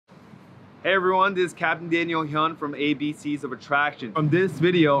Hey everyone, this is Captain Daniel Hyun from ABCs of Attraction. From this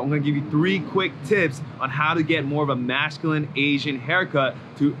video, I'm gonna give you 3 quick tips on how to get more of a masculine Asian haircut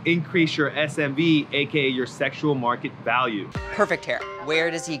to increase your SMV, aka your sexual market value. Perfect hair.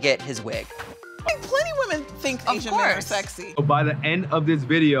 Where does he get his wig? I think plenty women think Asian men are sexy. So by the end of this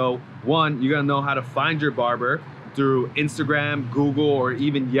video, 1, you're gonna know how to find your barber through Instagram, Google, or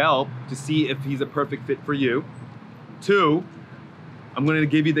even Yelp to see if he's a perfect fit for you. 2, I'm gonna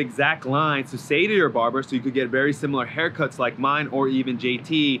give you the exact lines to say to your barber so you could get very similar haircuts like mine or even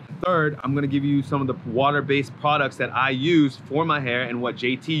JT. 3rd, I'm gonna give you some of the water-based products that I use for my hair and what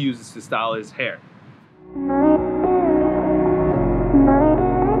JT uses to style his hair.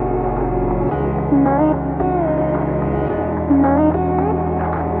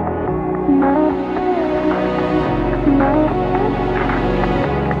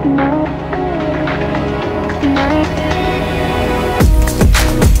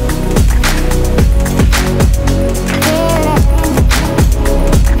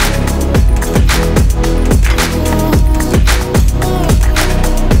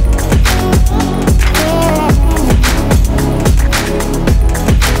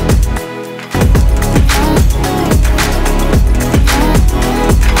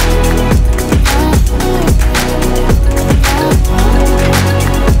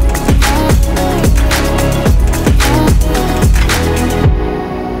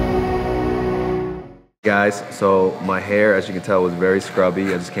 Guys, so my hair, as you can tell, was very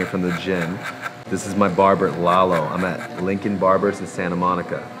scrubby. I just came from the gym. This is my barber, Lalo. I'm at Lincoln Barbers in Santa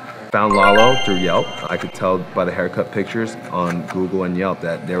Monica. Found Lalo through Yelp. I could tell by the haircut pictures on Google and Yelp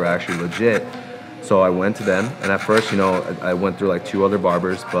that they were actually legit. So I went to them, and at first, you know, I went through like 2 other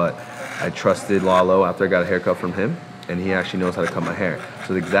barbers, but I trusted Lalo after I got a haircut from him, and he actually knows how to cut my hair.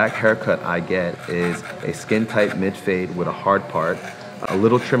 So the exact haircut I get is a skin tight mid fade with a hard part, a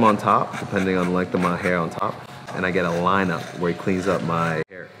little trim on top, depending on the length of my hair on top, and I get a lineup where he cleans up my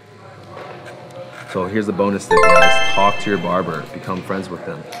hair. So here's the bonus tip, guys. Talk to your barber, become friends with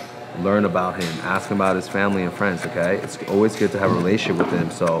him, learn about him, ask him about his family and friends, okay? It's always good to have a relationship with him,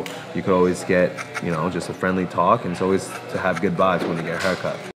 so you could always get, you know, just a friendly talk, and it's always to have good vibes when you get a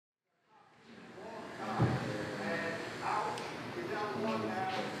haircut.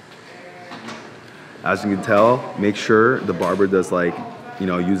 As you can tell, make sure the barber does like, you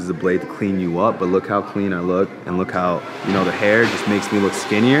know, uses a blade to clean you up, but look how clean I look, and look how, you know, the hair just makes me look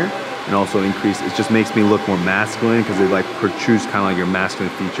skinnier, and also it just makes me look more masculine because it like protrudes kind of like your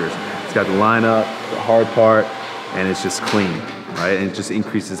masculine features. It's got the lineup, the hard part, and it's just clean, right? And it just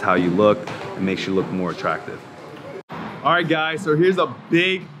increases how you look and makes you look more attractive. All right, guys, so here's a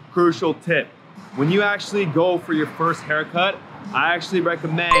big, crucial tip. When you actually go for your first haircut, I actually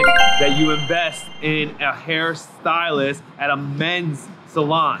recommend that you invest in a hairstylist at a men's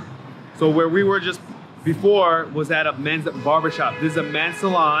salon. So where we were just before was at a men's barbershop. This is a men's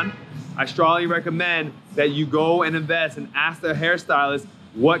salon. I strongly recommend that you go and invest and ask the hairstylist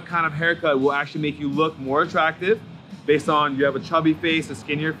what kind of haircut will actually make you look more attractive based on you have a chubby face, a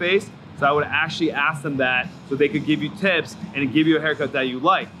skinnier face. So I would actually ask them that so they could give you tips and give you a haircut that you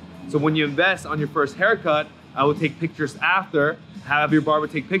like. So when you invest on your first haircut, I will take pictures after, have your barber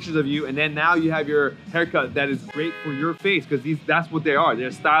take pictures of you, and then now you have your haircut that is great for your face, because that's what they are. They're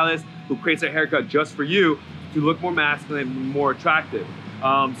stylists who creates a haircut just for you to look more masculine and more attractive.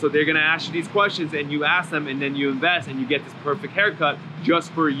 So they're gonna ask you these questions, and you ask them, and then you invest, and you get this perfect haircut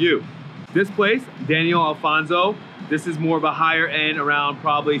just for you. This place, Daniel Alfonso, this is more of a higher end, around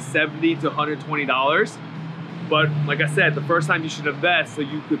probably $70 to $120. But like I said, the first time you should invest so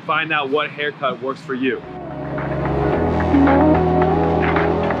you could find out what haircut works for you.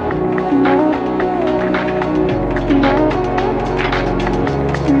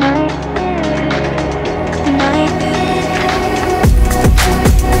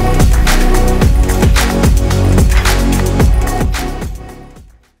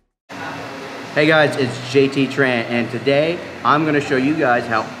 Hey guys, it's JT Tran, and today I'm going to show you guys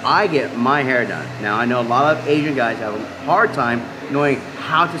how I get my hair done. Now I know a lot of Asian guys have a hard time knowing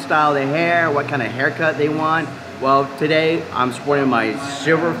how to style their hair, what kind of haircut they want. Well, today I'm sporting my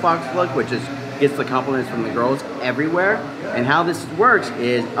silver fox look, which gets the compliments from the girls everywhere. And how this works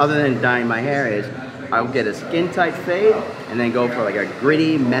is, other than dyeing my hair, is I'll get a skin tight fade and then go for like a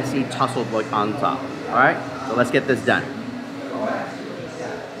gritty, messy, tousled look on top. All right, so let's get this done.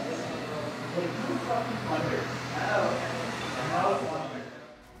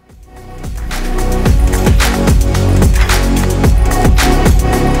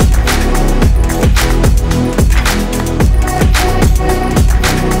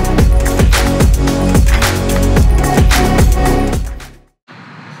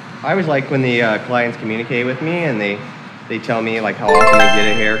 I always like when the clients communicate with me and they tell me like how often they get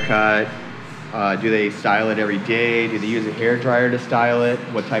a haircut. Do they style it every day? Do they use a hair dryer to style it?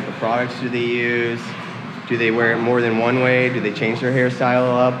 What type of products do they use? Do they wear it more than one way? Do they change their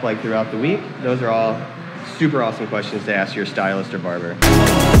hairstyle up like throughout the week? Those are all super awesome questions to ask your stylist or barber.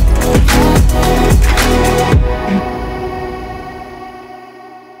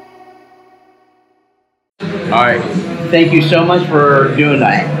 All right, thank you so much for doing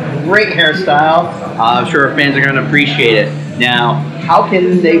that great hairstyle. I'm sure our fans are going to appreciate it. Now, how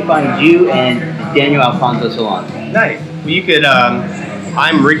can they find you and Daniel Alfonso Salon? Nice. Well, you could,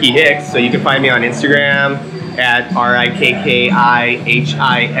 I'm Ricky Hicks, so you can find me on Instagram at RIKKIHIXX.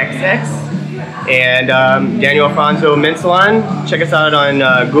 And Daniel Alfonso Men Salon. Check us out on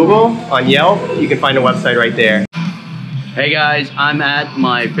Google, on Yelp. You can find a website right there. Hey guys, I'm at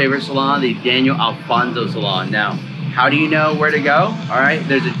my favorite salon, the Daniel Alfonso Salon. Now, how do you know where to go? All right,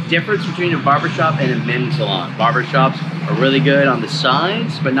 there's a difference between a barbershop and a men's salon. Barbershops are really good on the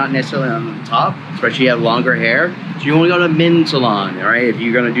sides, but not necessarily on the top, especially if you have longer hair. So you want to go to a men's salon, all right, if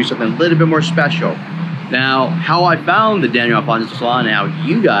you're gonna do something a little bit more special. Now, how I found the Daniel Alfonso Salon and how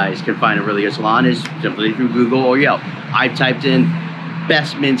you guys can find a really good salon is simply through Google or Yelp. I typed in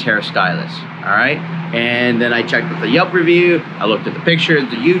best men's hairstylist, all right? And then I checked with the Yelp review, I looked at the pictures,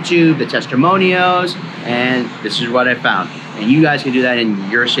 the YouTube, the testimonials, and this is what I found. And you guys can do that in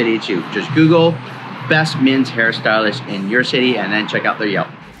your city too. Just Google best men's hairstylist in your city and then check out their Yelp.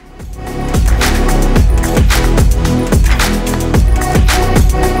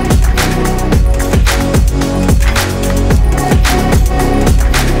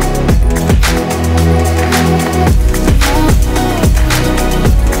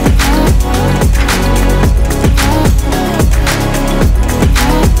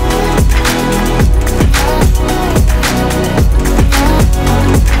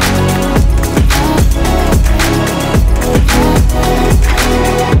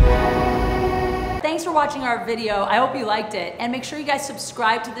 Watching our video. I hope you liked it, and make sure you guys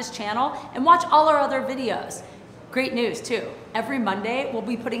subscribe to this channel and watch all our other videos. Great news too. Every Monday we'll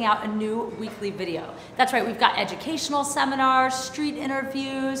be putting out a new weekly video. That's right, we've got educational seminars, street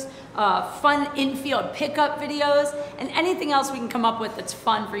interviews, fun in-field pickup videos, and anything else we can come up with that's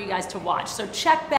fun for you guys to watch. So check back.